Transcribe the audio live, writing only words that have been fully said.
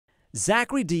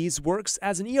Zachary Dees works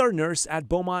as an ER nurse at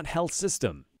Beaumont Health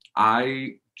System.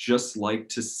 I just like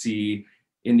to see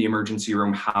in the emergency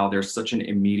room how there's such an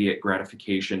immediate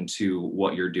gratification to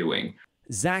what you're doing.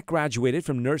 Zach graduated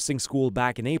from nursing school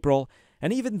back in April,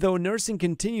 and even though nursing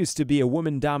continues to be a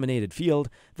woman-dominated field,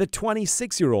 the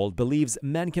 26-year-old believes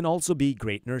men can also be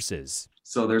great nurses.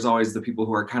 So there's always the people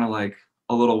who are kind of like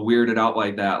a little weirded out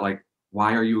like that, like,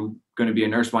 why are you going to be a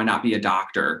nurse? Why not be a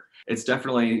doctor? It's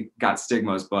definitely got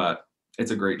stigmas, but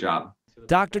it's a great job.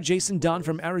 Dr. Jason Dunn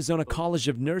from Arizona College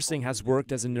of Nursing has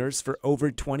worked as a nurse for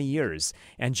over 20 years.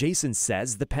 And Jason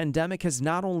says the pandemic has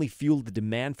not only fueled the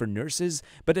demand for nurses,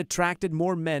 but attracted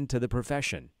more men to the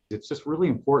profession. It's just really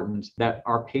important that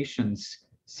our patients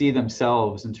see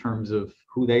themselves in terms of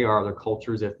who they are, their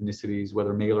cultures, ethnicities,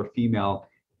 whether male or female,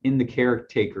 in the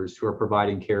caretakers who are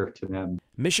providing care to them.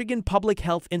 Michigan Public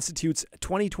Health Institute's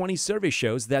 2020 survey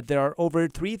shows that there are over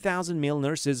 3,000 male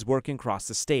nurses working across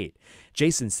the state.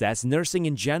 Jason says nursing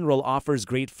in general offers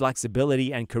great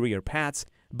flexibility and career paths,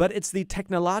 but it's the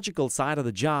technological side of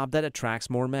the job that attracts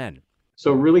more men.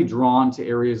 So really drawn to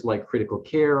areas like critical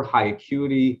care, high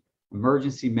acuity,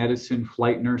 emergency medicine,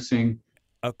 flight nursing.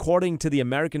 According to the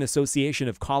American Association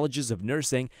of Colleges of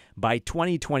Nursing, by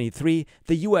 2023,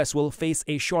 the U.S. will face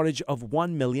a shortage of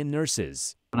 1 million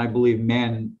nurses. And I believe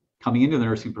men coming into the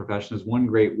nursing profession is one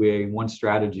great way, one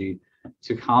strategy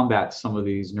to combat some of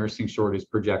these nursing shortage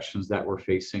projections that we're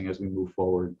facing as we move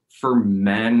forward. For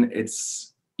men,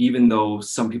 it's, even though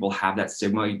some people have that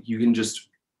stigma, you can just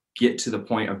get to the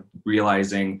point of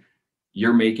realizing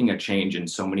you're making a change in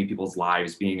so many people's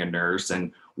lives being a nurse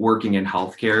and working in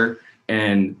healthcare.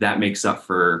 And that makes up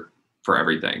for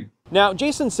everything. Now,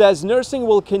 Jason says nursing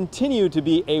will continue to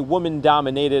be a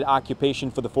woman-dominated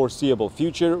occupation for the foreseeable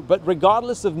future, but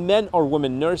regardless of men or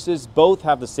women nurses, both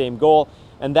have the same goal,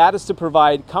 and that is to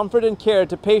provide comfort and care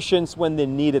to patients when they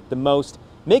need it the most,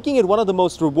 making it one of the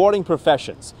most rewarding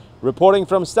professions. Reporting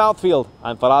from Southfield,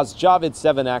 I'm Faraz Javed,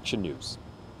 7 Action News.